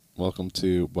Welcome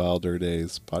to Wilder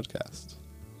Days podcast.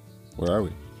 Where are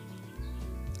we?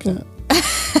 Kat.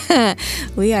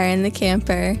 We are in the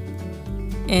camper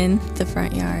in the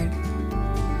front yard.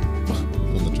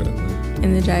 In the driveway.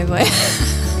 In the driveway.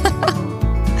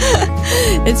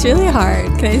 It's really hard.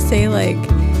 Can I say,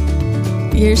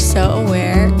 you're so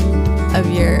aware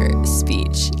of your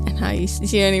speech and how you know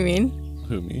what I mean?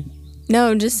 Who, me? No,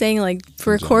 I'm just saying,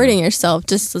 for recording yourself,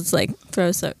 just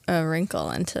throws a wrinkle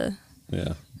into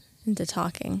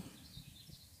talking.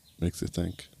 Makes you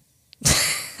think.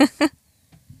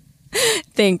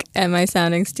 Think, am I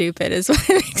sounding stupid is what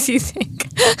it makes you think.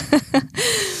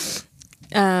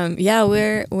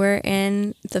 We're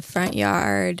in the front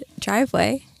yard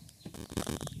driveway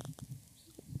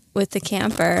with the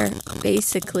camper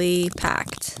basically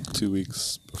packed. 2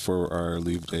 weeks before our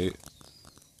leave date.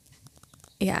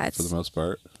 Yeah, for the most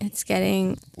part. It's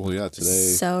getting today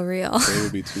so real. Today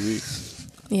would be 2 weeks.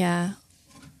 Yeah.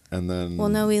 And then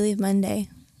no, we leave Monday.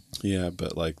 Yeah,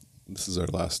 but this is our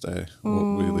last day.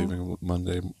 We'll be leaving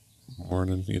Monday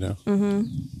morning, Mm-hmm.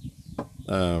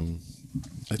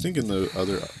 I think in the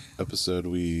other episode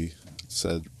we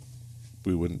said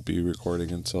we wouldn't be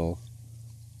recording until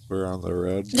we're on the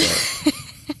road, but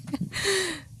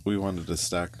we wanted to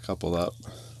stack a couple up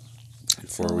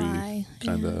before we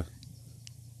kind of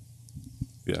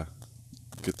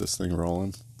get this thing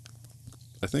rolling.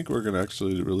 I think we're gonna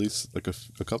actually release a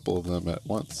couple of them at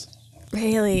once.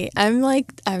 Really? I'm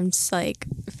just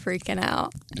freaking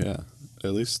out. Yeah,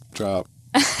 at least drop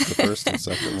the first and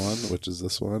second one, which is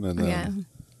this one, and then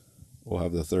we'll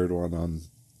have the third one on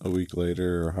a week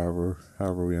later, or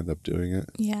however we end up doing it.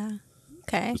 Yeah.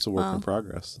 Okay. It's a work in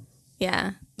progress.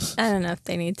 Yeah. I don't know if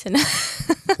they need to know.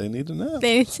 They need to know.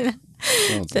 They need to know.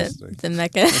 The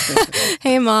Mecca.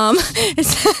 Hey, Mom.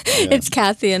 It's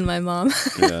Kathy and my mom.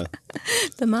 Yeah.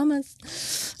 The mamas.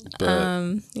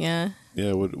 But, yeah.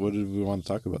 Yeah. What did we want to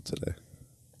talk about today?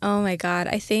 Oh my God.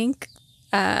 I think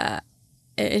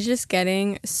it's just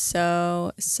getting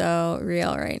so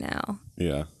real right now.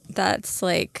 Yeah. That's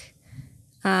the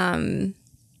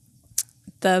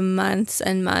months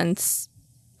and months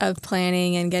of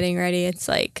planning and getting ready. It's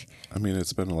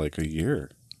it's been a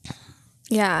year.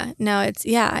 Yeah. No, it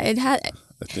had.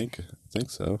 I think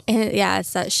so. And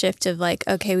it's that shift of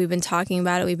okay, we've been talking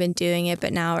about it, we've been doing it,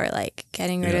 but now we're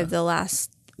getting rid of the last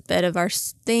bit of our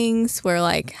things.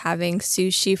 We're having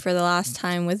sushi for the last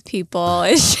time with people.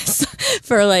 It's just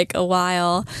for a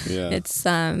while. Yeah. It's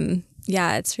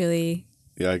it's really.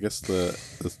 Yeah, I guess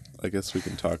I guess we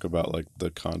can talk about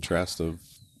the contrast of,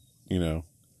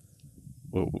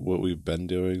 what we've been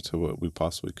doing to what we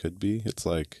possibly could be. It's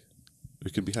we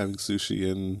could be having sushi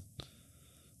in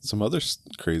some other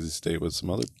crazy state with some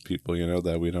other people,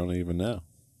 that we don't even know.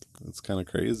 It's kind of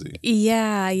crazy.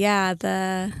 Yeah.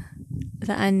 The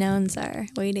unknowns are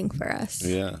waiting for us.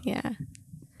 Yeah. Yeah.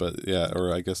 But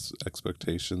or I guess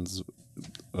expectations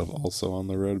of also on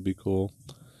the road would be cool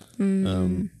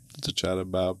to chat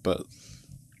about. But,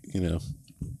 I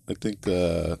think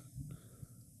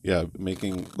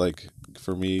making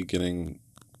for me getting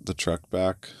the truck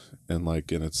back and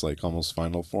in its almost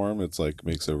final form, it's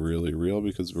makes it really real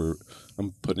because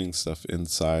I'm putting stuff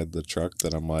inside the truck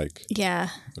that I'm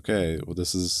okay, well,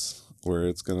 this is where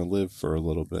it's gonna live for a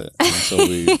little bit until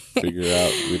we figure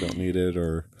out we don't need it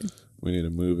or we need to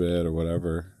move it or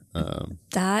whatever.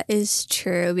 That is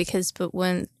true but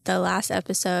when the last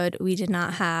episode we did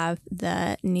not have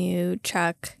the new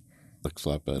truck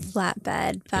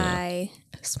flatbed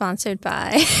sponsored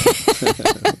by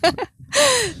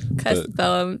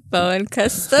Bowen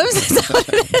Customs. Is that what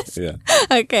it is? Yeah.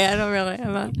 Okay, I don't really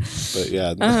have But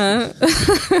yeah.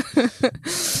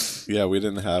 Yeah, we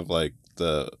didn't have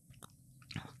the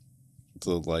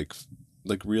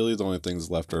really the only things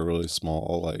left are really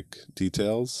small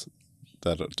details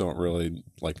that don't really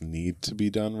need to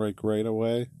be done right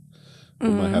away. We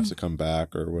might have to come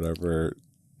back or whatever.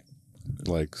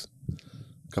 A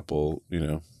couple,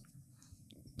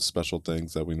 special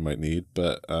things that we might need,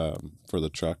 but for the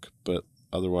truck. But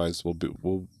otherwise,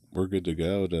 we're good to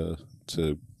go to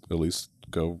at least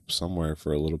go somewhere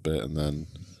for a little bit and then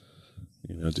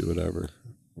do whatever.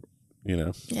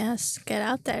 Yes, get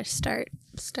out there, start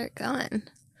going.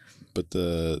 But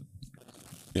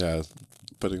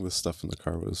putting this stuff in the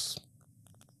car was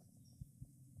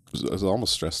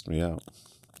almost stressed me out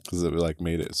because it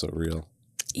made it so real.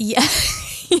 Yeah.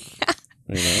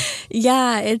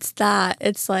 Yeah, it's that.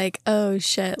 It's oh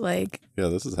shit, yeah,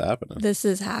 this is happening. This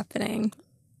is happening.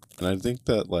 And I think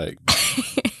that I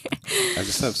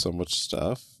just have so much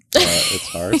stuff that it's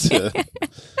hard to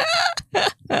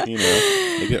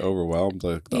I get overwhelmed.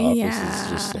 The office is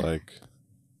just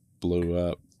blew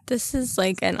up. this is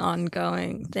like an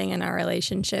ongoing thing in our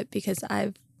relationship because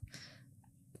I'm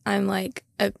like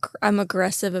I'm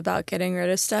aggressive about getting rid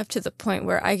of stuff to the point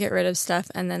where I get rid of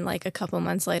stuff and then like a couple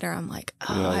months later I'm like,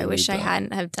 oh, I wish I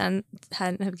hadn't have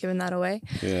given that away.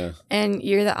 Yeah. And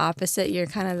you're the opposite. You're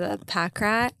kind of the pack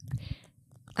rat.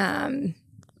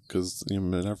 Because you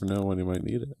never know when you might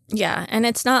need it. Yeah, and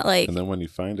it's not like... And then when you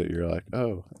find it, you're like,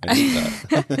 oh, I need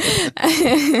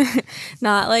that.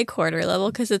 Not like hoarder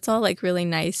level, because it's all like really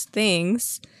nice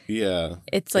things. Yeah.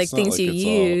 It's like things you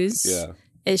use. Yeah.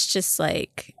 It's just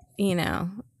like, you know,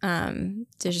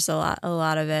 there's just a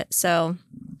lot of it. So,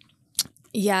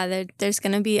 yeah, there's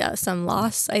going to be some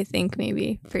loss, I think,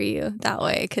 maybe for you that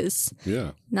way, because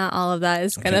not all of that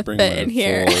is going to fit in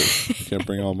here. Can't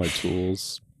bring all my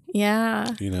tools. Yeah.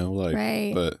 You know, like,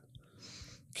 right. But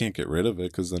can't get rid of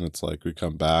it because then it's like we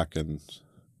come back and,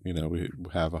 you know, we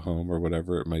have a home or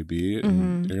whatever it might be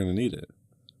and you're going to need it.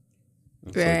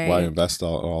 It's like, why invest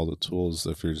all the tools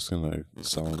if you're just going to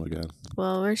sell them again?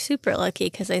 Well, we're super lucky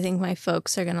because I think my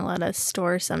folks are going to let us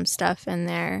store some stuff in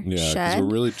their shed. Yeah, because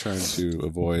we're really trying to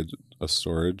avoid a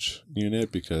storage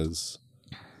unit because,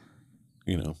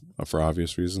 you know, for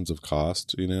obvious reasons of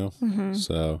cost, you know?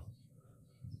 So,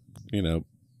 you know,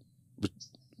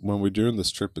 when we're doing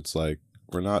this trip, it's like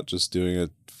we're not just doing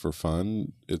it for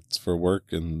fun. It's for work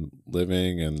and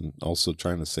living and also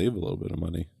trying to save a little bit of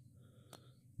money.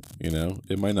 You know,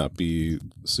 it might not be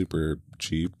super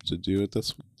cheap to do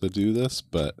this,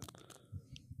 but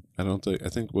I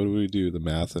think what do we do? The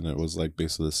math, and it was like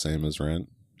basically the same as rent.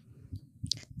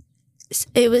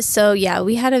 It was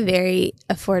we had a very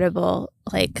affordable,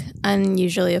 like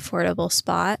unusually affordable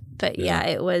spot, but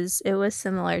it was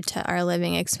similar to our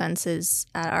living expenses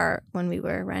at when we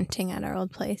were renting at our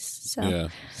old place. So yeah,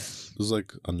 it was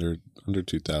like under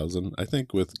 2,000, I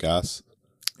think, with gas.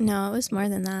 No, it was more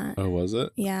than that. Oh, was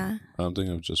it? Yeah. I don't think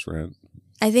it was just rent.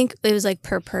 I think it was like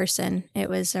per person. It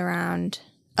was around.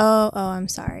 Oh, I'm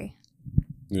sorry.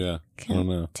 Yeah, I don't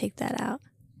know. Take that out.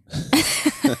 I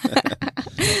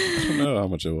don't know how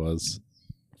much it was.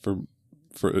 For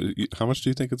how much do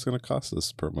you think it's going to cost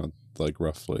us per month, like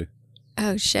roughly?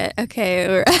 Oh shit. Okay.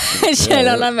 I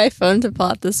don't have my phone to pull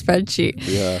out the spreadsheet.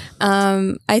 Yeah.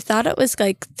 I thought it was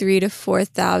like 3,000 to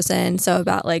 4,000, so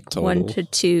about like total. 1 to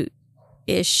 2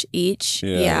 ish each.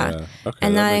 Yeah. Okay,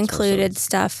 and that included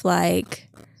stuff like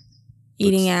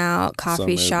eating out,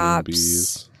 coffee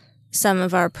shops, some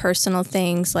of our personal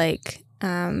things like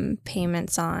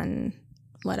payments on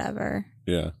whatever.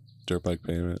 Yeah. Dirt bike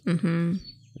payment.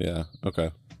 Yeah.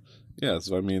 Okay. Yeah.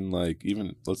 So I mean, like,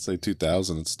 even let's say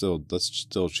 2,000, that's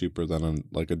still cheaper than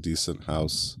like a decent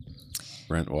house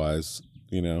rent wise,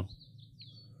 you know?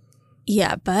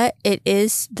 Yeah, but it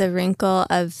is the wrinkle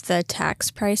of the tax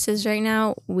prices right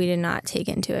now we did not take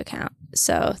into account.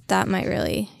 So that might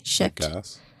really shift. Like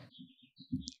gas?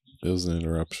 It was an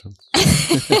interruption. So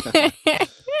I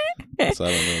don't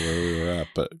know where we were at,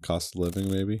 but cost of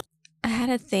living maybe? I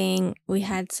had a thing. We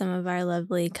had some of our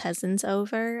lovely cousins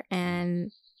over,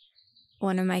 and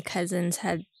one of my cousins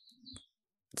had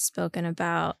spoken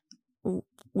about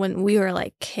when we were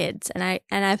like kids, and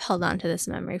I've held on to this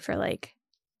memory for like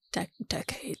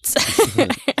decades.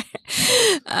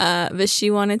 But she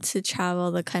wanted to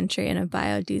travel the country in a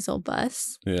biodiesel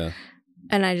bus. Yeah.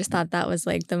 And I just thought that was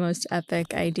like the most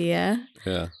epic idea.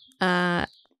 Yeah.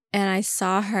 And I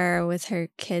saw her with her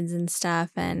kids and stuff,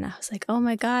 and I was like, oh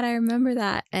my God, I remember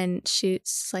that. And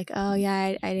she's like, oh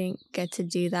yeah, I didn't get to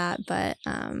do that, but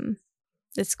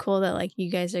it's cool that like you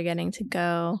guys are getting to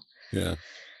go. Yeah.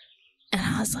 And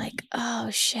I was like, oh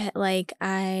shit, like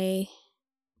I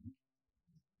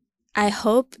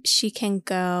hope she can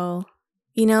go,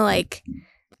 you know, like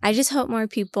I just hope more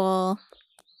people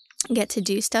get to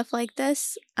do stuff like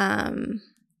this.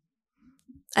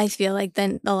 I feel like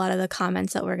then a lot of the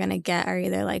comments that we're going to get are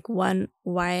either like, one,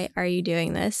 why are you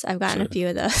doing this? I've gotten a few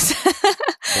of those.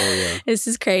 Oh, yeah. This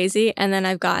is crazy. And then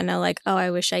I've gotten a like, oh, I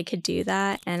wish I could do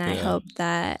that. And I hope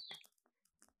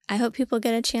people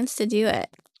get a chance to do it.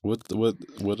 What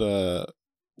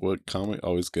comment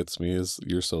always gets me is,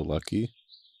 you're so lucky.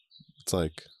 It's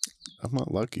like, I'm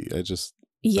not lucky. I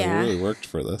really worked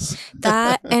for this.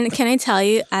 That, and can I tell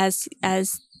you, as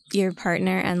your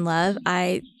partner and love,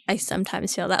 I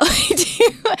sometimes feel that way too.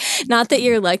 Not that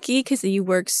you're lucky because you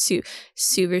work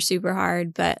super, super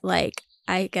hard, but like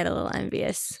I get a little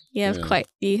envious. You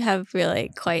have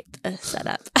really quite a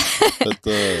setup.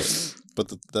 That's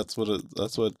what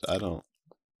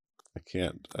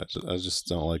I just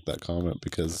don't like that comment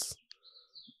because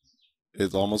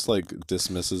it almost like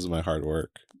dismisses my hard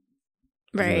work.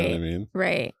 Right. You know what I mean?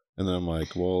 Right. And then I'm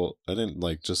like, well, I didn't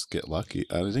like just get lucky.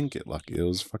 I didn't get lucky. It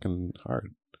was fucking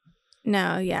hard.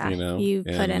 No, yeah. You know? You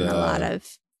put in a lot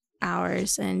of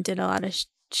hours and did a lot of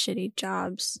shitty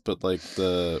jobs. But like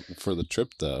for the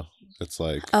trip though, it's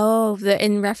like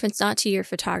in reference not to your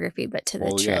photography but to the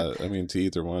trip. Yeah, I mean to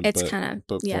either one. It's kind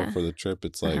of for the trip,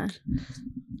 it's like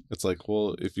it's like,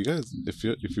 well, if you guys if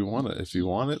you want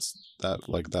it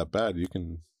that bad, you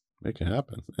can make it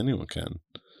happen. Anyone can.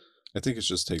 I think it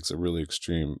just takes a really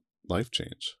extreme life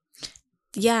change.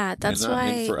 Yeah, that's why.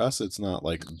 And for us, it's not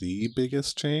like the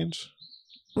biggest change.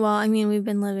 Well, I mean, we've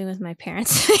been living with my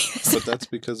parents. But that's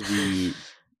because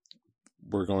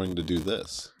we're going to do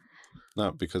this.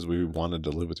 Not because we wanted to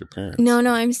live with your parents. No,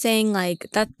 I'm saying like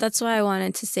that's why I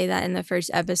wanted to say that in the first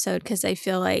episode, because I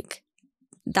feel like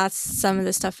that's some of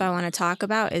the stuff I want to talk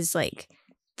about is like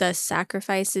the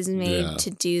sacrifices made to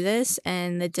do this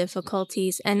and the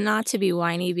difficulties, and not to be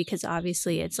whiny because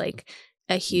obviously it's like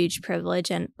a huge privilege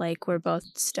and like we're both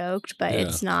stoked, but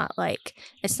it's not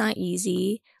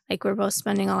easy. Like we're both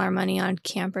spending all our money on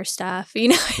camper stuff, you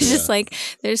know. It's just like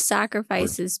there's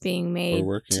sacrifices being made.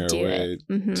 We're working our way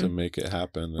to make it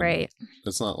happen, right?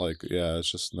 It's not like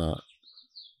it's just not.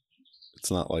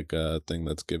 It's not like a thing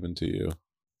that's given to you,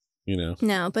 you know.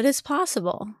 No, but it's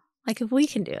possible. Like if we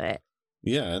can do it.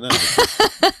 Yeah, I know.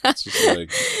 It's just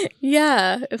like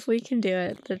if we can do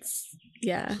it, that's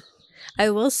I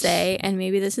will say, and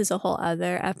maybe this is a whole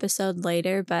other episode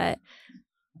later, but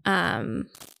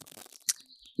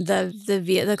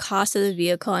the cost of the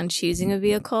vehicle and choosing a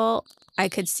vehicle, I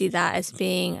could see that as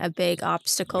being a big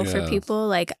obstacle for people.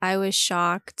 Like I was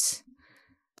shocked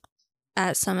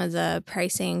at some of the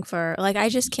pricing for, like, I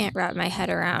just can't wrap my head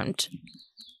around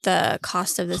the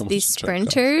cost of these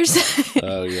Sprinters.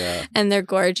 Oh yeah. And they're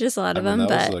gorgeous, a lot of them.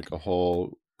 That was like a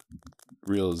whole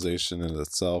realization in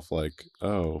itself, like,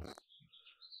 oh,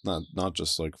 not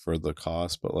just like for the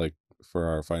cost, but like for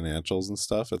our financials and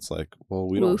stuff. It's like, well,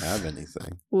 we don't have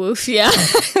anything. Woof, yeah.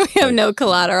 We have no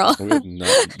collateral. We have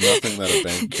nothing that a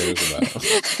bank cares about.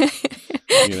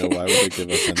 You know, why would they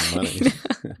give us any money?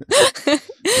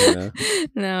 You know?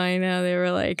 No, I know. They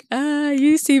were like,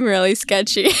 you seem really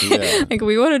sketchy. Yeah. Like,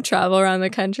 we want to travel around the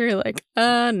country. Like,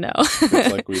 no.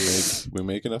 It's like we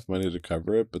make enough money to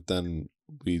cover it, but then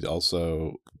we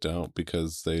also don't,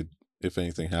 because if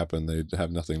anything happened, they'd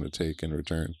have nothing to take in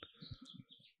return.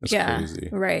 It's crazy.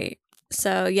 Right.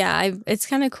 So it's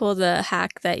kind of cool, the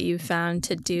hack that you found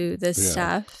to do this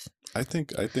stuff. I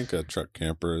think a truck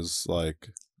camper is like,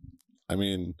 I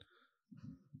mean,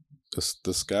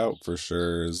 the Scout for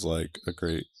sure is like a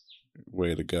great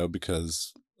way to go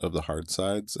because of the hard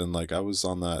sides. And like I was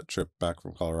on that trip back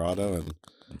from Colorado, and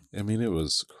I mean it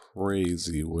was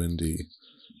crazy windy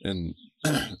and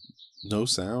no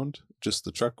sound. Just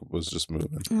the truck was just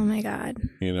moving. Oh my God.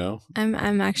 You know?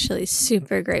 I'm actually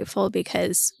super grateful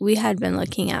because we had been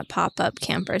looking at pop-up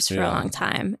campers for a long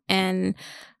time, and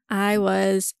I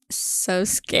was so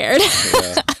scared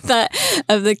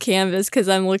of the canvas because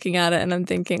I'm looking at it and I'm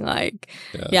thinking like,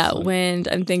 wind.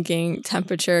 I'm thinking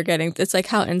temperature it's like,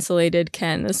 how insulated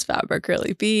can this fabric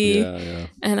really be? Yeah.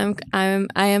 And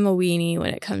I am a weenie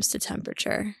when it comes to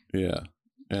temperature. Yeah.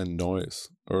 And noise,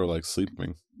 or like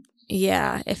sleeping.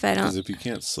 Yeah, if I don't... Because if you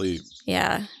can't sleep,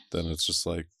 then it's just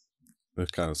like,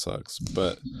 it kind of sucks.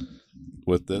 But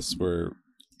with this, where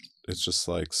it's just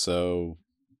like, so,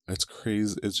 it's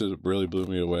crazy. It just really blew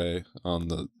me away on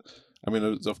the... I mean,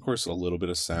 it was, of course, a little bit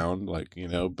of sound, like, you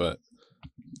know, but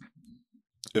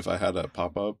if I had a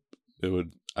pop-up, I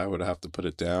would have to put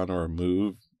it down or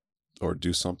move or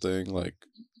do something, like...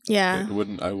 Yeah.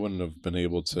 I wouldn't have been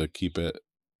able to keep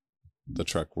the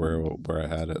truck where I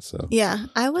had it. So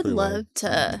I would love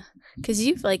to, because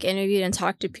you've like interviewed and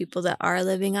talked to people that are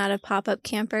living out of pop-up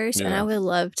campers, and I would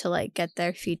love to like get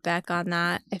their feedback on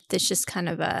that. If it's just kind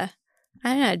of I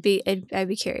don't know, I'd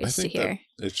be curious to hear.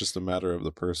 It's just a matter of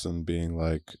the person being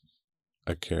like,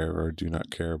 I care or do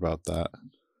not care about that,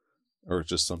 or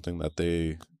just something that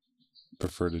they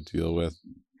prefer to deal with.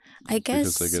 I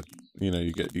guess because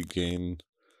they get, you gain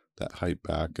that height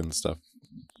back and stuff.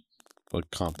 Like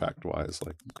compact wise,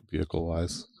 like vehicle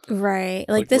wise, right?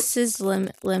 Like this is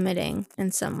limiting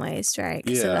in some ways, right?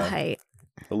 Because of the height,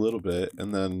 a little bit,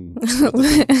 and then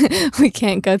we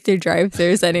can't go through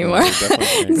drive-thrus anymore.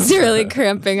 It's really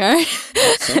cramping our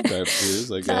some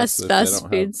drive-thrus, I guess. Fast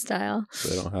food style.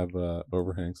 They don't have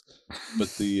overhangs, but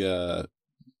the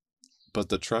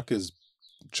truck is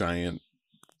giant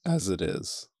as it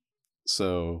is,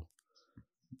 so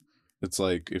it's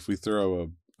like if we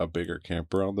throw a bigger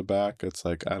camper on the back, it's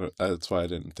like that's why I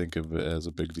didn't think of it as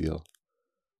a big deal,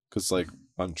 because like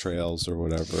on trails or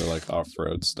whatever, like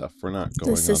off-road stuff, we're not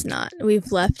going.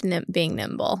 We've left being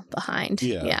nimble behind.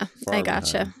 I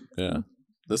gotcha. Behind. Yeah,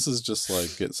 This is just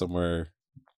like get somewhere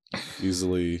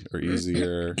easily or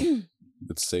easier.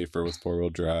 It's safer with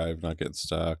 4-wheel drive, not getting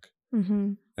stuck,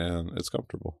 and it's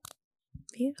comfortable.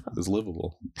 Beautiful. It's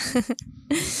livable. I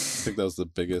think that was the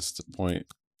biggest point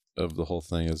of the whole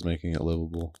thing, is making it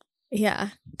livable. Yeah,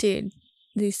 dude,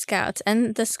 these Scouts,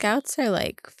 and the Scouts are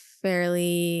like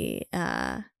fairly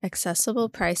accessible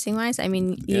pricing wise. I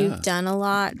mean, you've done a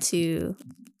lot to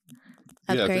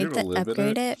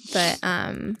upgrade it, but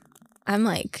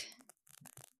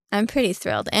I'm pretty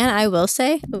thrilled. And I will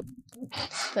say,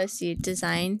 plus you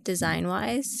design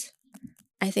wise,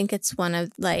 I think it's one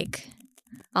of like,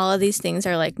 all of these things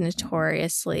are like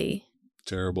notoriously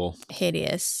terrible,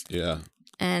 hideous. Yeah.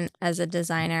 And as a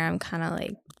designer, I'm kind of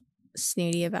like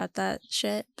snooty about that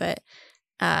shit. But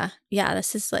yeah,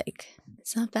 this is like,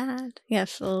 it's not bad. You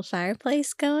have a little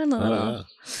fireplace going.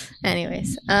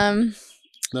 Anyways, no,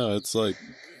 it's like,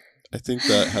 I think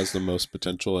that has the most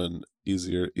potential and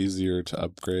easier to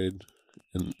upgrade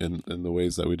in the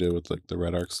ways that we did with like the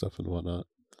Red Arc stuff and whatnot.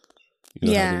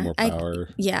 Having more power.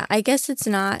 I guess it's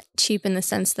not cheap in the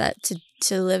sense that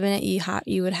to live in it,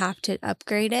 you would have to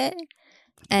upgrade it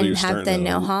and have the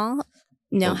know-how.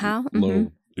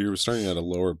 You're starting at a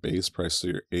lower base price, so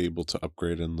you're able to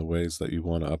upgrade in the ways that you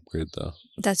want to upgrade, though.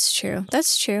 That's true.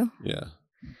 Yeah.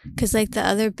 Because like the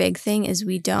other big thing is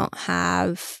we don't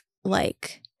have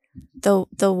like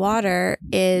the water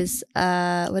is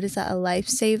what is that, a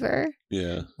lifesaver?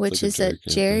 Yeah. Which is a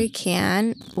jerry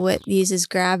can what uses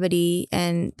gravity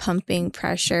and pumping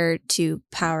pressure to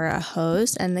power a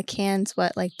hose, and the can's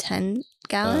what, like 10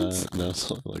 gallons? No, it's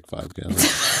only like 5 gallons.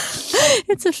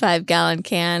 It's a 5-gallon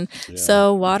can. Yeah.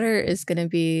 So water is going to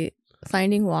be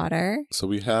finding water. So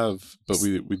we have, but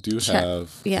we do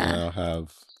have, now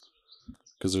have,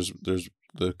 because there's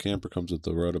the camper comes with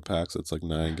the Rotopacks. It's like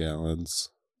 9 gallons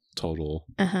total.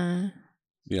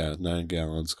 Yeah, 9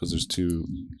 gallons, because there's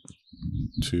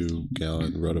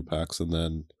 2-gallon Rotopacks, and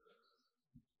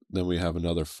then we have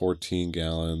another 14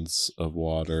 gallons of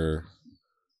water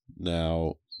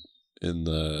now in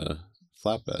the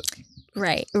flatbed.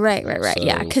 Right. So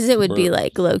yeah, because it would be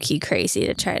like low-key crazy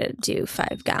to try to do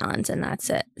 5 gallons and that's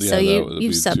it. Yeah, so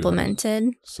you've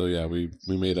supplemented. So yeah, we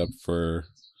made up for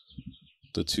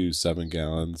the 2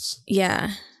 7-gallons.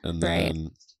 Yeah. And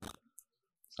then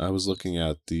I was looking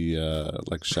at the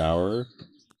like shower,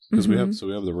 because we have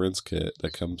the rinse kit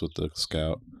that comes with the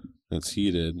Scout, and it's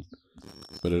heated,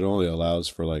 but it only allows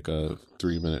for like a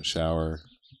 3-minute shower.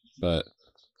 But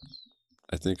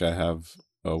I think I have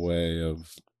a way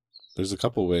of, there's a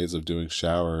couple ways of doing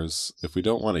showers. If we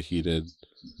don't want it heated,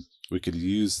 we could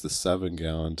use the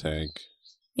 7-gallon tank.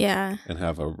 Yeah. And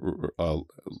have a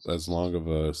as long of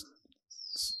a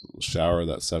shower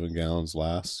that 7 gallons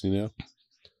lasts,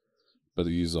 but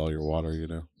you use all your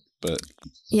water, But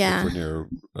if we're near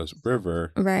a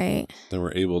river, right, then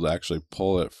we're able to actually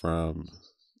pull it from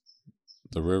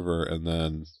the river and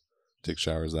then take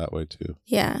showers that way too.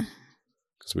 Yeah.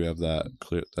 Because we have that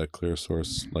clear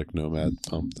source, like Nomad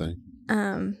pump thing.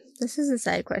 This is a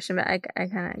side question, but I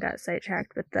kind of got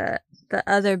sidetracked. But the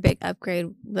other big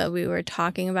upgrade that we were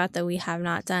talking about that we have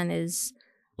not done is,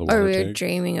 or we were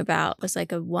dreaming about, was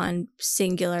like one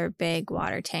singular big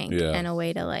water tank and a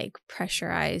way to like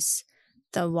pressurize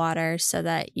the water so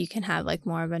that you can have like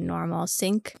more of a normal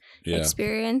sink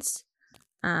experience.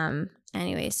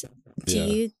 Anyways,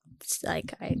 you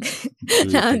like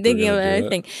now I'm thinking of another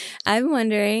thing. I'm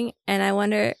wondering, and I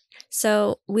wonder,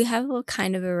 so we have a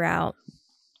kind of a route.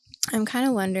 I'm kind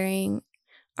of wondering,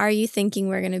 are you thinking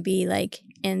we're going to be like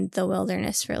in the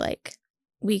wilderness for like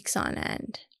weeks on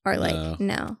end? Or like,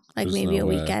 no, like maybe a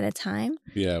week at a time?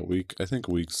 Yeah, week. I think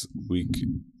we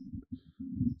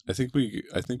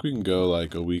can go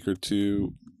like a week or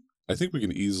two. I think we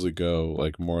can easily go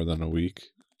like more than a week,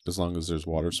 as long as there's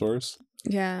water source.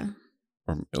 Yeah.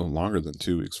 Or longer than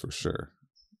 2 weeks for sure.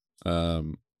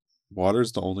 Water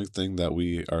is the only thing that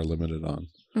we are limited on.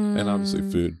 And obviously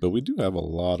food, but we do have a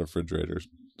lot of refrigerator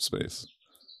space.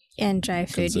 And dry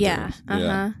food, yeah.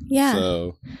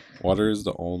 So water is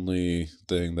the only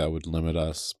thing that would limit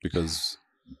us, because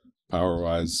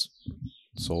power-wise,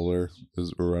 we're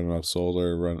running off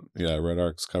solar. Red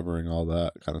Arc's covering all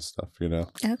that kind of stuff,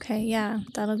 Okay, yeah,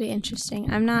 that'll be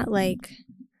interesting. I'm not like...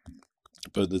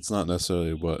 But it's not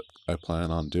necessarily what I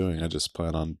plan on doing. I just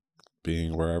plan on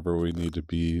being wherever we need to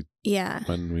be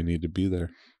when we need to be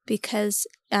there. Because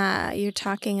you're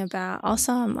talking about,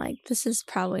 also I'm like, this is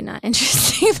probably not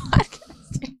interesting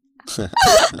podcasting.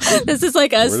 This is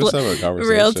like us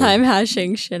real time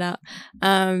hashing shit out.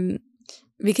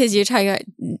 Because you're talking about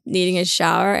needing a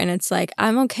shower, and it's like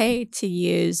I'm okay to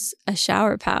use a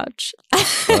shower pouch. Oh,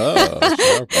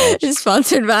 shower pouch. It's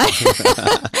sponsored by.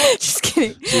 Just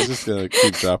kidding. She's just gonna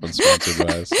keep dropping sponsored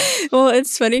buys. Well,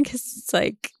 it's funny because it's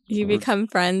like you become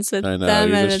friends with I know, them,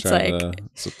 you're and just it's trying like to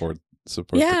support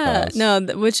yeah, the cause. no,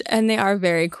 which and they are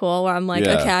very cool. Where I'm like,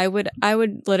 Yeah. okay, I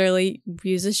would literally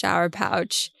use a shower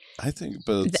pouch. I think,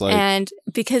 but it's like, And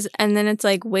then it's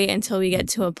like wait until we get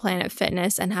to a Planet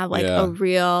Fitness and have like Yeah. a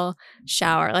real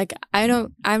shower. Like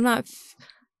I'm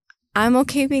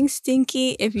okay being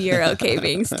stinky if you're okay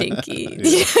being stinky. Do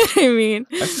you know what I mean?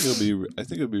 I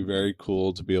think it'll be very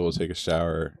cool to be able to take a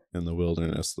shower in the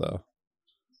wilderness, though.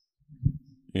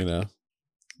 You know,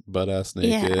 butt ass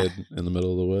naked in the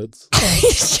middle of the woods.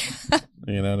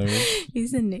 You know what I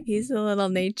mean? He's a little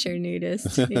nature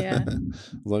nudist. Yeah.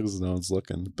 As long as no one's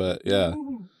looking. But yeah,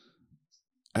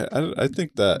 I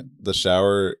think that the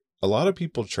shower. A lot of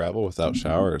people travel without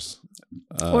showers,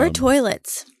 Or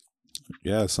toilets.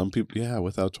 Yeah, some people. Yeah,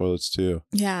 without toilets too.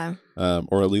 Yeah.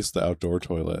 Or at least the outdoor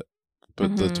toilet.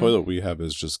 But the toilet we have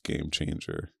is just game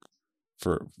changer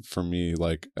for me.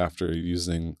 Like after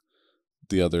using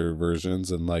the other versions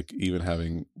and like even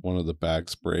having one of the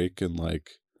bags break and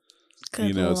like.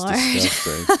 Good Lord. It's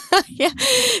disgusting. Yeah.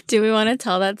 Do we want to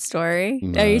tell that story?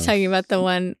 No. Are you talking about the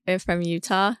one from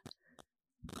Utah?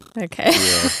 Okay.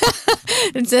 Yeah.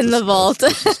 It's in the vault.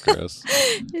 It's just gross.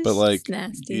 It's But like,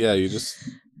 nasty. yeah, you just.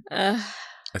 Uh,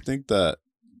 I think that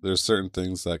there's certain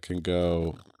things that can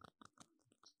go.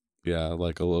 Yeah,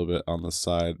 like a little bit on the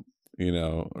side, you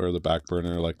know, or the back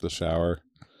burner, like the shower,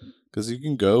 because you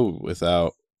can go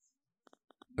without.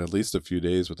 At least a few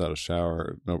days without a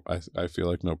shower. No, I feel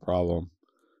like no problem.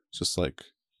 It's just like,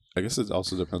 I guess it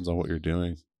also depends on what you're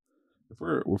doing. If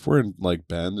we're in like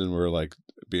Bend and we're like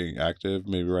being active,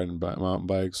 maybe riding mountain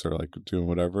bikes or like doing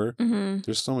whatever,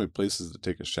 there's so many places to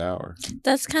take a shower.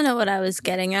 That's kind of what I was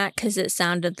getting at because it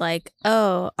sounded like,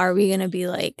 oh, are we gonna be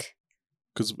like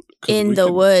Cause in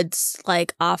the woods,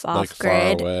 like off like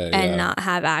grid, far away, and yeah. not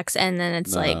have access? And then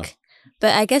it's No. like.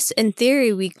 But I guess in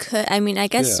theory we could. I mean, I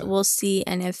guess Yeah. we'll see.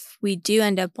 And if we do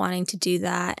end up wanting to do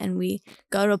that, and we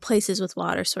go to places with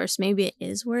water source, maybe it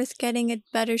is worth getting a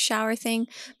better shower thing.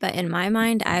 But in my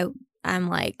mind, I'm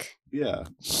like, Yeah.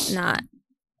 not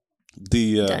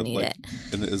The don't need like,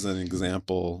 it. and as an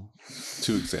example,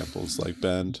 2 examples like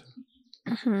Bend,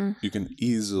 Mm-hmm. you can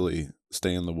easily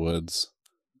stay in the woods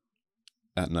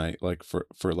at night, like for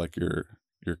like your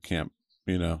camp.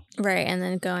 You know, Right, and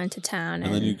then go into town,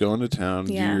 and then you go into town,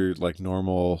 Yeah. do your like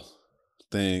normal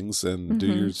things, and do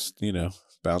your, you know,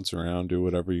 bounce around, do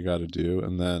whatever you got to do,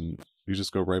 and then you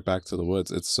just go right back to the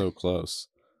woods. It's so close.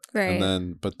 right.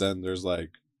 But then there's like,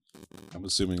 I'm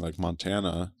assuming like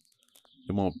Montana,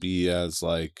 it won't be as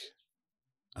like,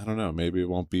 I don't know, maybe it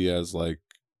won't be as like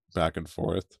back and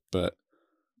forth, but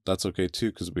that's okay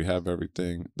too, because we have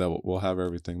everything that we'll have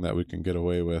everything that we can get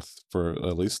away with for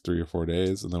at least 3 or 4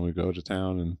 days, and then we go to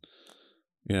town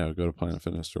and go to Planet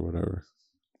Fitness or whatever,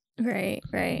 Right.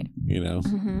 you know.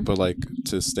 Mm-hmm. But like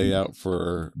to stay out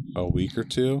for a week or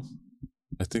 2,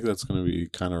 I think that's going to be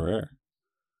kind of rare.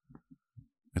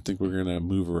 I think we're going to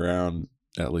move around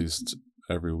at least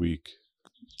every week.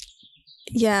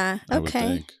 Yeah. I would Okay.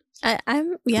 think. I'm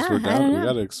 'Cause yeah. we're I down, don't we know.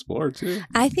 got to explore too.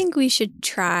 I think we should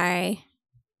try.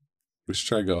 We should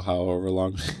try to go however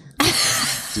long.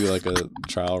 Do like a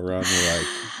trial run. We're like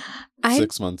I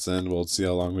 6 months in, we'll see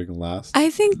how long we can last. I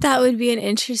think that would be an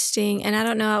interesting, and I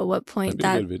don't know at what point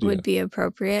That'd be a that good video. would be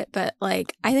appropriate, but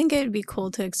like I think it would be cool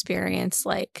to experience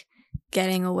like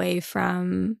getting away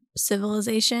from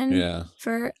civilization Yeah,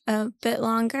 for a bit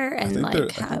longer, I and think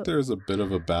like I think there's a bit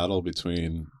of a battle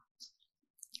between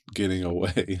getting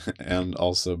away and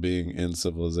also being in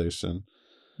civilization.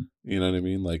 You know what I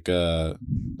mean? Like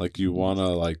you wanna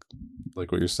like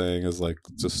what you're saying is like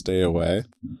just stay away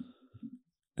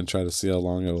and try to see how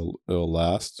long it'll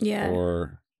last. Yeah.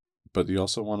 But you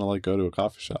also want to like go to a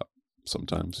coffee shop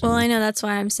sometimes. you well, know? I know that's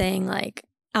why I'm saying like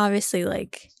obviously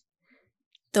like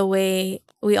the way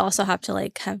we also have to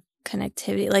like have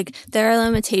connectivity. Like there are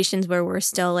limitations where we're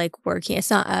still like working.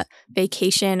 It's not a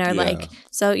vacation or like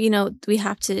so you know we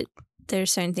have to.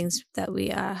 There's certain things that we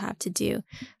have to do,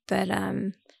 but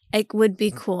it would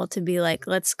be cool to be like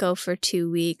let's go for 2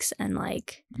 weeks and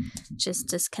like just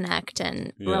disconnect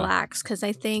and relax because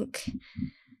I think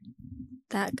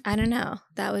that I don't know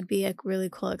that would be a really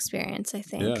cool experience. I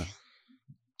think. Yeah.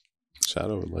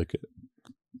 Shadow would like it.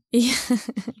 Yeah,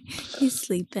 he's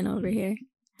sleeping over here.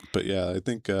 But yeah, I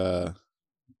think I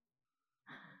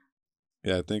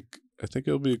think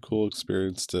it'll be a cool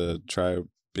experience to try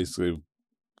basically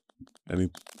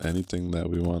anything that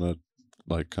we want to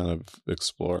like kind of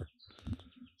explore.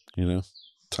 you know,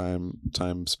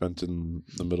 time spent in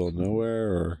the middle of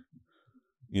nowhere, or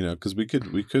you know, because we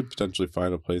could potentially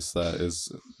find a place that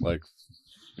is like,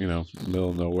 you know, middle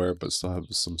of nowhere but still have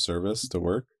some service to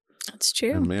work. That's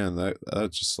true. And man,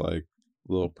 that's just like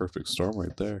a little perfect storm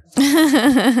right there.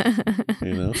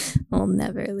 You know, we'll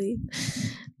never leave.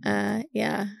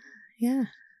 Yeah.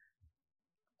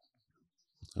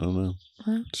 I don't know.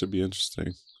 Well. It should be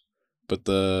interesting. But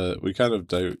we kind of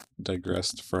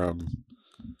digressed from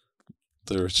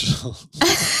the original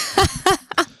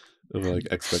of like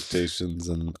expectations,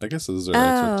 and I guess those are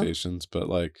expectations, but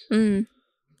like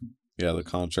yeah, the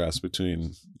contrast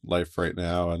between life right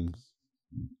now and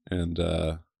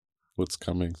what's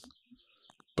coming.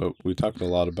 But we talked a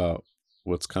lot about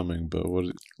what's coming, but what,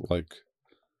 like,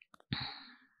 I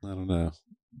don't know,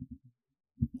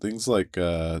 things like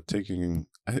taking,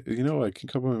 you know, I can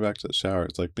come back to the shower.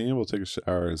 It's like being able to take a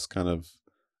shower is kind of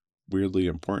weirdly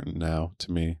important now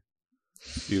to me,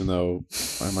 even though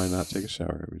I might not take a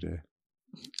shower every day.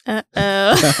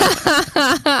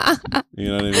 You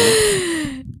know what I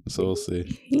mean? So we'll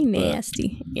see. You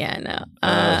nasty. Yeah, no.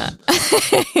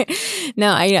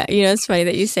 No, you know, it's funny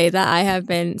that you say that. I have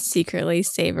been secretly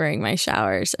savoring my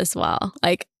showers as well.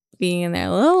 Like being in there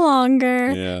a little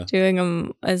longer, doing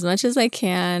them as much as I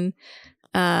can.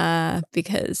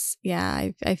 Because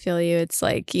I feel you. It's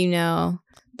like, you know,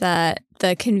 that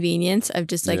the convenience of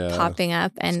just like popping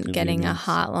up and getting a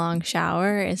hot long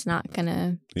shower is not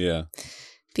gonna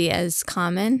be as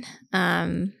common.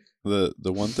 The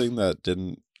one thing that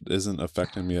isn't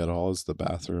affecting me at all is the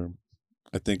bathroom.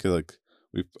 I think like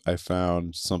I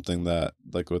found something that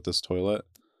like with this toilet,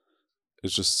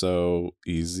 it's just so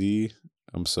easy.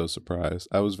 I'm so surprised.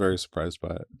 I was very surprised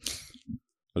by it.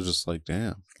 I was just like,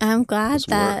 damn. I'm glad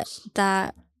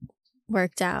that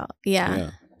worked out. Yeah.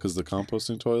 Yeah. Because the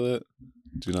composting toilet,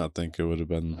 do not think it would have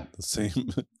been the same.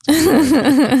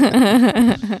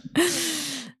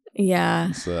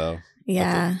 Yeah. So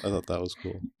yeah, I thought that was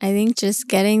cool. I think just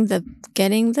getting the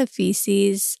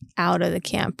feces out of the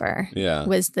camper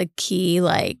was the key.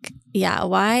 Like,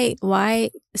 why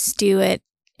stew it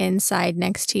inside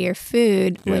next to your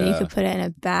food when you could put it in a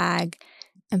bag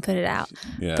and put it out?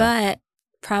 Yeah. But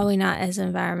probably not as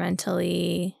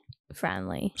environmentally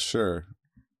friendly. Sure.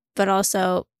 But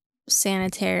also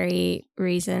sanitary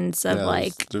reasons of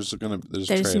like there's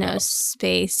no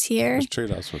space here. There's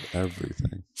trade-offs with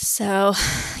everything. So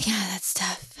yeah, that's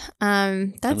tough.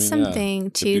 That's something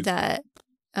too that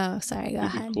oh sorry, go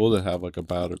ahead. It'd be cool to have like a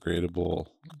biodegradable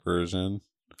version.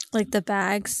 Like the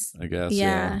bags. I guess.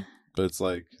 Yeah. But it's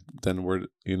like then we're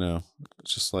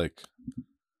it's just like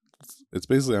it's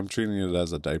basically I'm treating it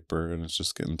as a diaper and it's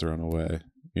just getting thrown away,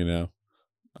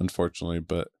 unfortunately,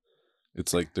 but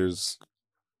it's like there's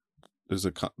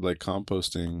like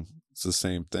composting. It's the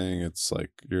same thing. It's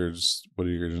like you're just where are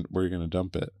you gonna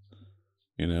dump it,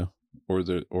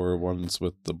 or ones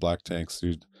with the black tanks.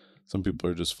 Some people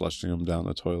are just flushing them down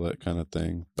the toilet kind of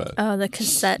thing. But the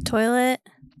cassette toilet.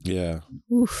 Yeah.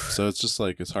 Oof. So it's just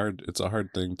like it's hard. It's a hard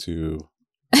thing to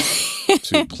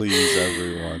please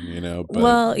everyone, But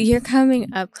well, you're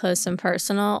coming up close and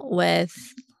personal with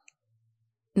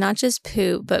not just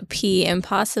poop, but pee, and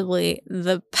possibly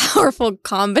the powerful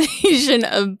combination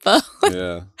of both.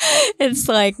 Yeah. It's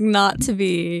like not to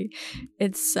be.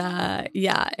 It's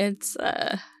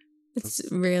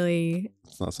really.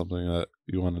 It's not something that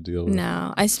you want to deal with.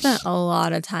 No, I spent a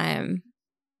lot of time.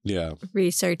 Yeah.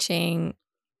 Researching.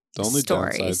 The only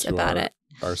stories about it.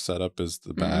 Our setup is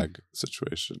the bag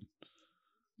situation.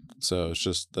 So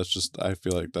I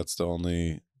feel like that's the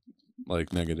only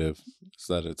like negative is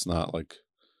that it's not like,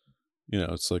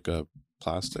 it's like a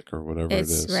plastic or whatever it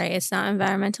is. Right. It's not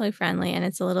environmentally friendly and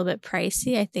it's a little bit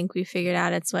pricey. I think we figured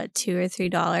out it's $2 or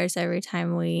 $3 every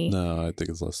time we. No, I think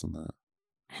it's less than that.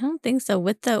 I don't think so.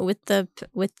 With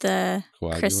the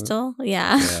crystal.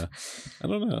 Yeah. Yeah. I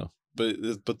don't know.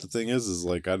 But the thing is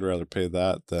like I'd rather pay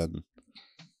that than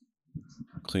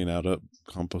clean out a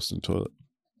composting toilet.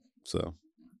 So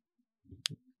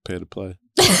pay to play.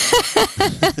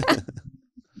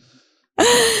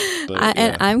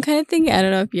 And I'm kind of thinking, I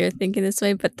don't know if you're thinking this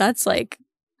way, but that's like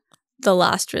the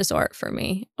last resort for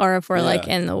me. Or if we're like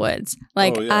in the woods.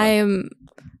 Like I'm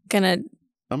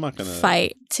not gonna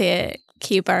fight to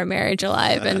keep our marriage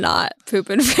alive and not poop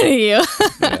in front of you.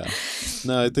 Yeah.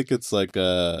 No, I think it's like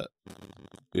I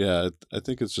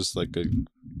think it's just like a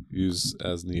use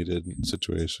as needed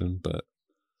situation. But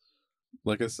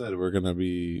like I said, we're gonna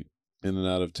be in and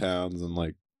out of towns and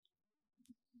like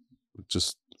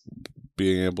just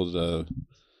being able to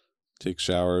take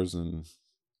showers and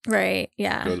go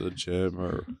to the gym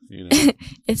or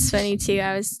It's funny too.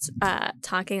 I was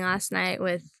talking last night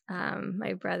with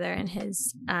my brother and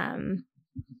his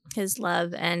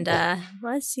love, and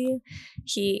bless you.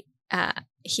 He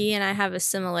and I have a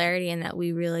similarity in that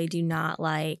we really do not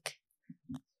like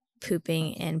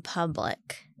pooping in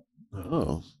public.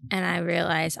 Oh. And I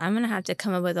realized I'm gonna have to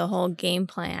come up with a whole game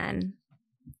plan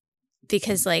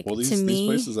because, like, well, to me, these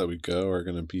places that we go are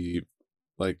gonna be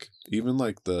like, even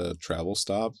like the travel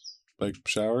stop like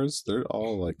showers, they're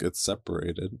all like, it's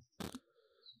separated.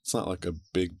 It's not like a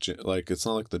big gym, like it's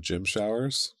not like the gym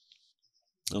showers.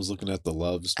 I was looking at the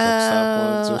Love's truck stop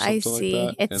ones or something I see.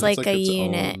 like that. It's and like it's a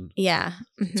unit. Yeah.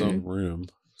 Its own room.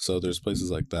 So there's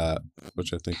places like that,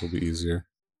 which I think will be easier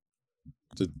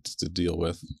to deal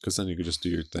with, because then you can just do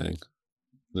your thing.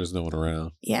 There's no one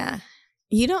around. Yeah.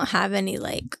 You don't have any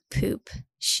like poop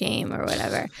shame or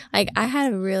whatever. Like, I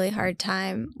had a really hard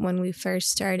time when you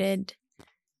first started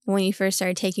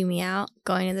taking me out,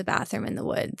 going to the bathroom in the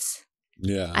woods.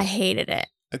 Yeah. I hated it.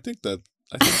 I think that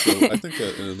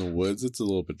in the woods it's a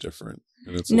little bit different.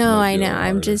 And it's no, I know.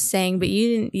 I'm just saying, but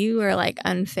you were like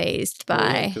unfazed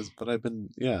by. Well,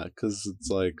 yeah, because it's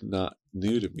like not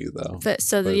new to me though. But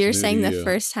so you're saying the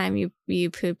first time you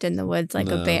pooped in the woods like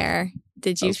a bear,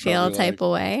 did you feel a type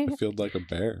of way? I feel like a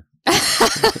bear.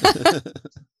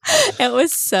 It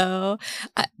was so.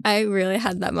 I really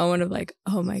had that moment of like,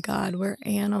 oh my God, we're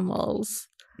animals.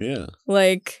 Yeah.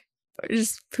 Like,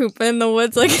 just pooping in the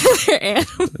woods like other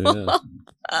animals. Yeah.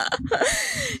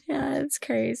 Yeah, it's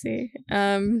crazy.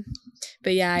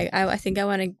 But yeah, I think I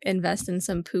want to invest in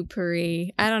some poopery.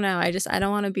 I don't know. I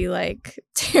don't want to be like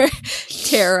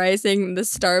terrorizing the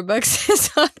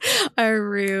Starbucks on our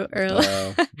route or like,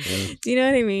 yeah. Do you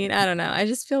know what I mean? I don't know. I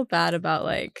just feel bad about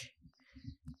like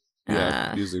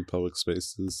using public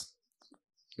spaces.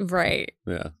 Right.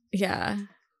 Yeah. Yeah.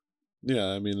 Yeah,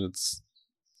 I mean, it's,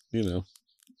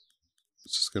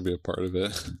 it's just gonna be a part of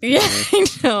it. Yeah,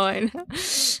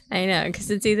 I know, because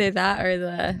it's either that or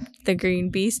the green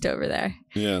beast over there.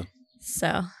 Yeah.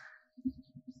 So.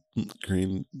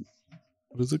 Green.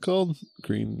 What is it called?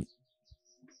 Green.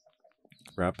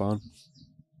 Wrap on.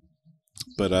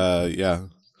 But yeah,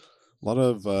 a lot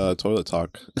of toilet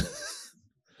talk.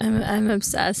 I'm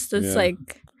obsessed. It's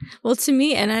like, well, to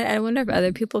me, and I wonder if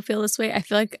other people feel this way. I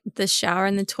feel like the shower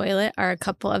and the toilet are a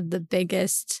couple of the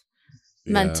biggest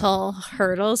mental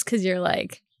hurdles, because you're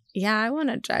like, yeah, I want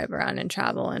to drive around and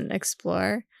travel and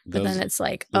explore, but then it's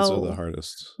like, those are the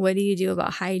hardest. What do you do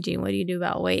about hygiene? What do you do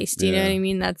about waste? Do you know what I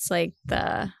mean? That's like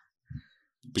the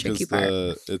tricky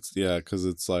part. Because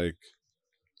it's like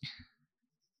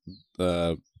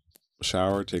the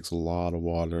shower takes a lot of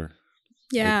water.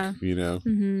 Yeah. Like,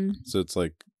 Mm-hmm. So it's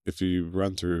like if you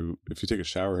take a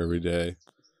shower every day,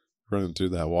 running through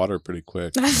that water pretty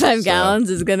quick. 5 gallons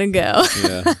is gonna go.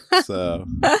 Yeah, so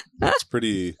it's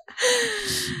pretty.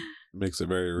 Makes it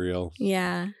very real.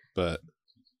 Yeah. But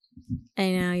I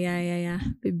know. Yeah.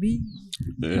 Baby.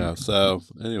 Yeah. So,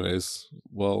 anyways,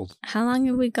 well, how long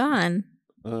have we gone?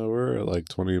 We're at like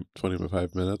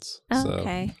 25 minutes. Oh, so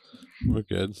okay. We're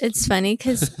good. It's funny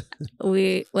because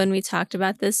when we talked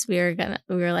about this, we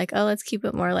were like, oh, let's keep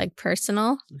it more like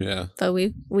personal. Yeah. But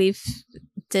we've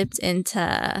dipped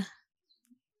into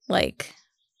like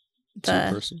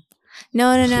person?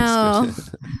 No.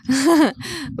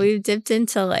 We've dipped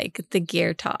into like the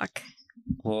gear talk.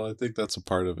 Well, I think that's a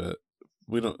part of it.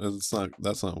 That's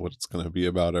not what it's going to be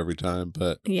about every time,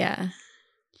 but yeah.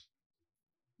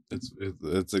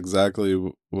 It's exactly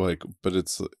like, but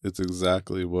it's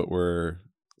exactly what we're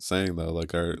saying though,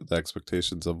 like the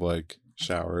expectations of like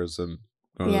showers and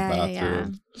going to the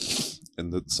bathroom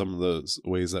and some of those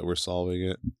ways that we're solving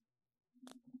it,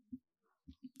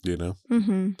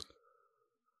 Mm-hmm.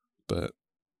 But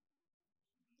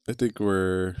I think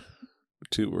we're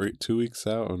 2 weeks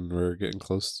out and we're getting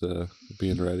close to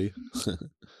being ready.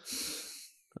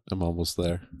 I'm almost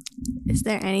there. Is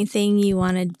there anything you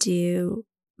want to do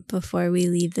before we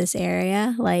leave this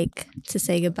area, like to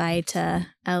say goodbye to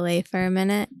LA for a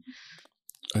minute?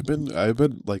 I've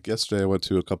been like, yesterday I went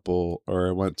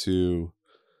to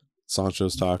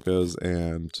Sancho's Tacos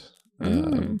and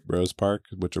Rose Park,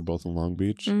 which are both in Long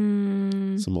Beach.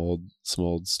 Some old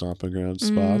stomping ground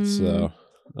spots. So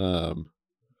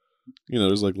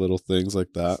there's like little things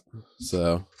like that.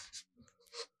 So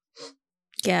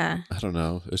yeah, I don't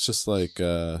know. It's just like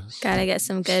gotta get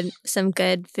some good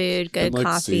food, good like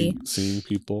coffee. Seeing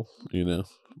people,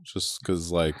 just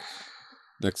because like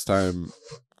next time,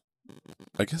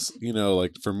 I guess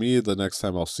like for me, the next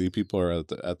time I'll see people are at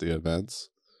the events.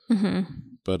 Mm-hmm.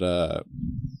 But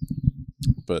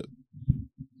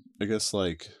I guess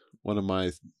like one of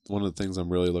the things I'm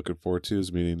really looking forward to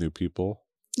is meeting new people.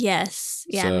 Yes.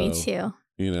 Yeah, me too.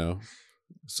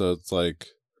 So it's like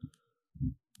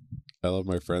I love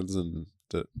my friends, and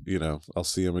I'll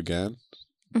see them again.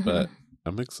 But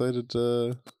I'm excited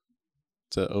to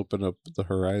open up the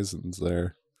horizons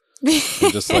there,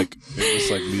 and just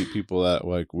meet people that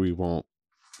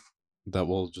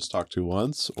we'll just talk to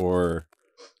once, or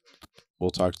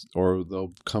or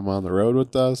they'll come on the road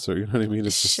with us, or you know what I mean.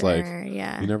 It's just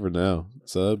you never know.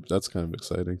 So that's kind of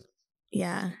exciting.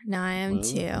 Yeah, no, I am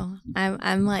too.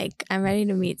 I'm ready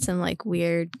to meet some like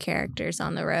weird characters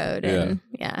on the road, and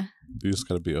you just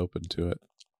got to be open to it.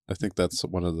 I think that's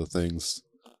one of the things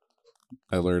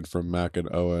I learned from Mac and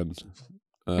Owen.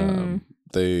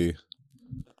 If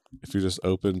you're just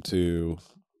open to,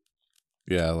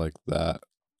 like that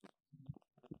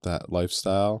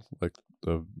lifestyle, like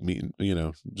the meeting,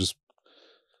 just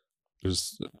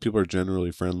people are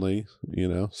generally friendly,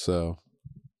 so.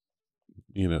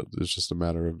 It's just a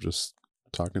matter of just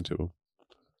talking to them,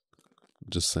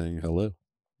 just saying hello.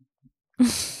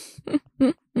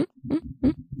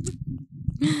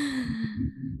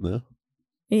 No?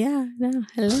 Yeah, no.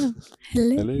 Hello.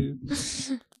 Hello.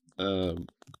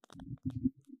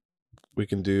 We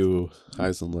can do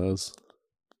highs and lows.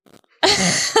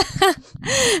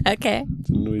 Okay.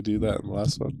 Didn't we do that in the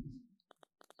last one?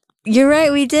 You're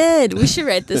right, we did. We should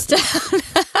write this down.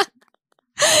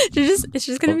 It's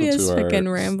just gonna be us fucking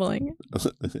rambling.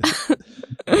 Welcome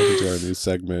to our new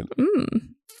segment,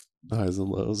 highs and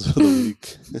lows of the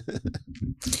week.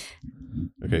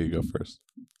 Okay, you go first.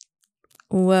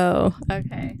 Whoa.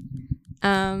 Okay.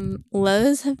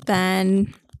 Lows have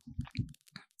been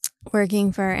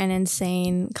working for an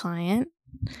insane client.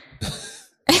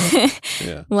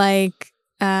 Yeah. Like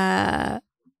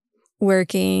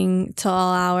working till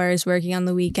all hours, working on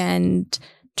the weekend,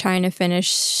 trying to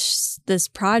finish this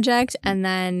project, and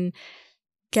then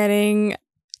getting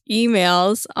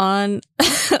emails on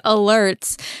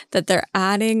alerts that they're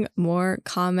adding more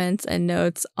comments and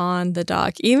notes on the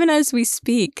doc. Even as we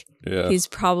speak, he's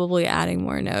probably adding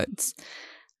more notes.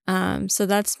 So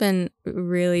that's been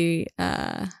really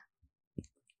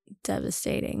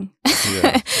devastating.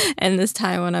 And this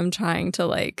time when I'm trying to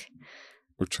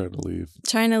we're trying to leave,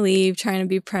 trying to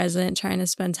be present, trying to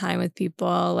spend time with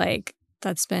people,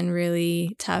 that's been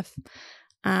really tough.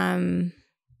 And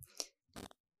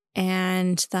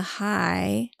the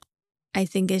high, I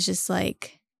think, is just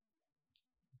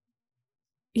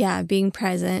being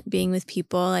present, being with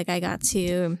people. I got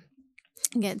to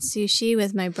get sushi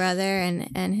with my brother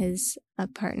and his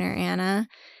partner, Anna.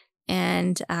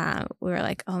 And we were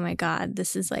like, oh my God,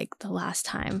 this is the last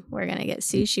time we're going to get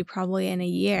sushi probably in a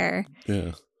year.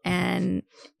 Yeah. And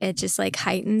it just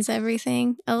heightens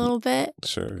everything a little bit.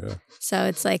 Sure, yeah. So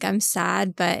it's I'm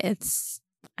sad, but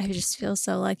I just feel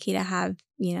so lucky to have,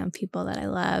 people that I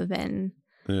love, and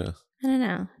I don't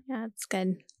know. Yeah, it's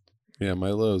good. Yeah, my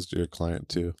low is your client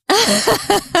too.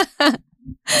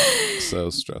 So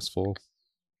stressful.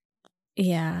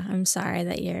 Yeah, I'm sorry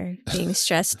that you're being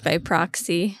stressed by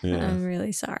proxy. Yeah. I'm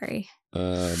really sorry.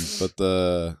 But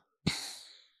I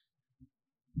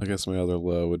guess my other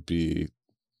low would be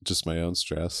just my own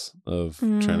stress of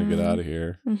trying to get out of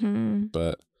here. Mm-hmm.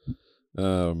 But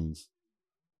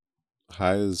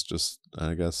high is just,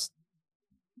 I guess,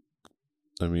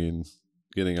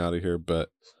 getting out of here, but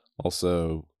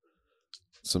also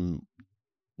some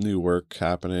new work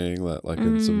happening that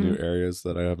in some new areas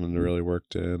that I haven't really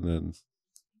worked in.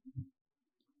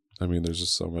 And there's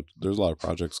just there's a lot of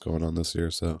projects going on this year,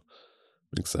 so I'm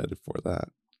excited for that,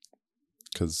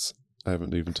 because I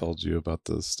haven't even told you about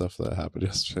the stuff that happened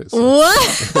yesterday. So.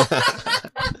 What?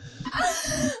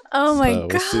 Oh my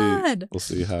God. We'll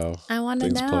see how I want to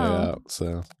know. Things play out.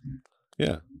 So,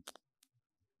 yeah.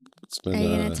 It's been, are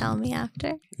you going to tell me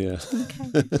after? Yeah.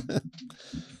 Okay.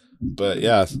 But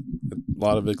yeah, a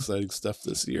lot of exciting stuff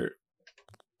this year.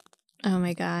 Oh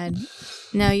my God.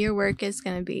 No, your work is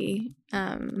going to be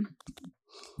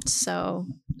so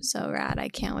rad. I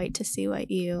can't wait to see what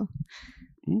you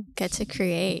get to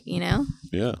create,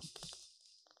 Yeah.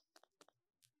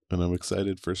 And I'm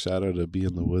excited for Shadow to be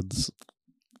in the woods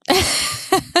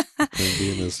and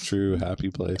be in his true happy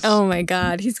place. Oh my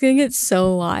God. He's going to get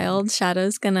so wild.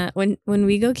 Shadow's going to, when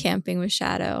we go camping with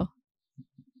Shadow,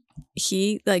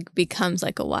 he becomes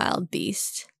a wild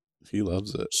beast. He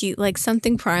loves it. He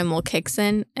something primal kicks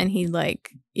in, and he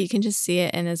you can just see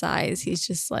it in his eyes. He's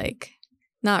just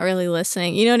not really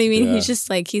listening. You know what I mean? Yeah. He's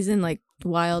just he's in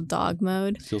wild dog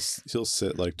mode. He'll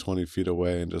sit 20 feet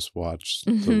away and just watch,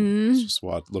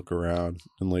 look around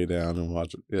and lay down and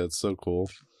watch it. Yeah, it's so cool.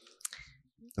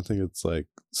 I think it's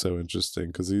so interesting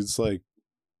because he's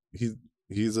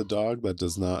a dog that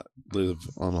does not live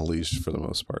on a leash for the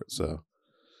most part. So,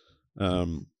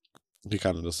 he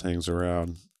kind of just hangs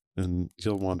around and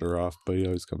he'll wander off, but he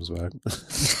always comes back.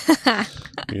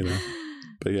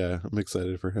 But yeah, I'm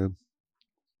excited for him.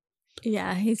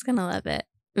 Yeah, he's gonna love it.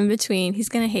 In between, he's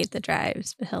gonna hate the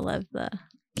drives, but he'll love the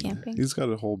camping. He's got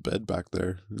a whole bed back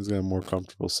there. He's got a more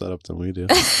comfortable setup than we do.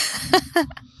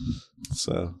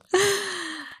 So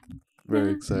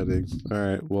very exciting. All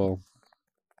right, well,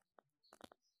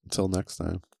 until next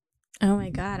time. Oh my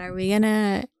God,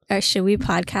 or should we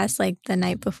podcast like the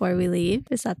night before we leave?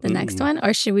 Is that the next one?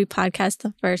 Or should we podcast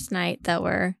the first night that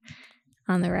we're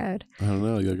on the road? I don't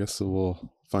know. I guess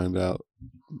we'll find out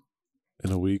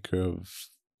in a week of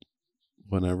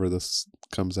whenever this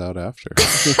comes out after.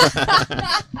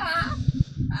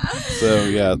 So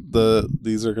yeah,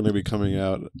 these are going to be coming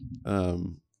out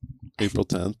April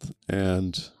 10th,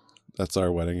 and that's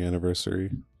our wedding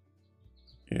anniversary.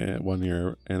 Yeah, 1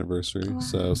 year anniversary. Wow.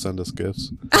 So send us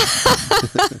gifts.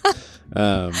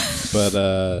 But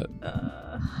I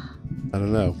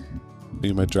don't know.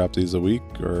 You might drop these a week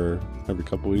or every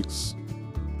couple weeks.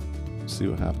 See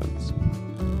what happens.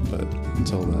 But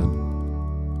until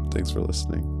then, thanks for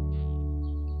listening.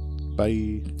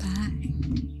 Bye. Bye.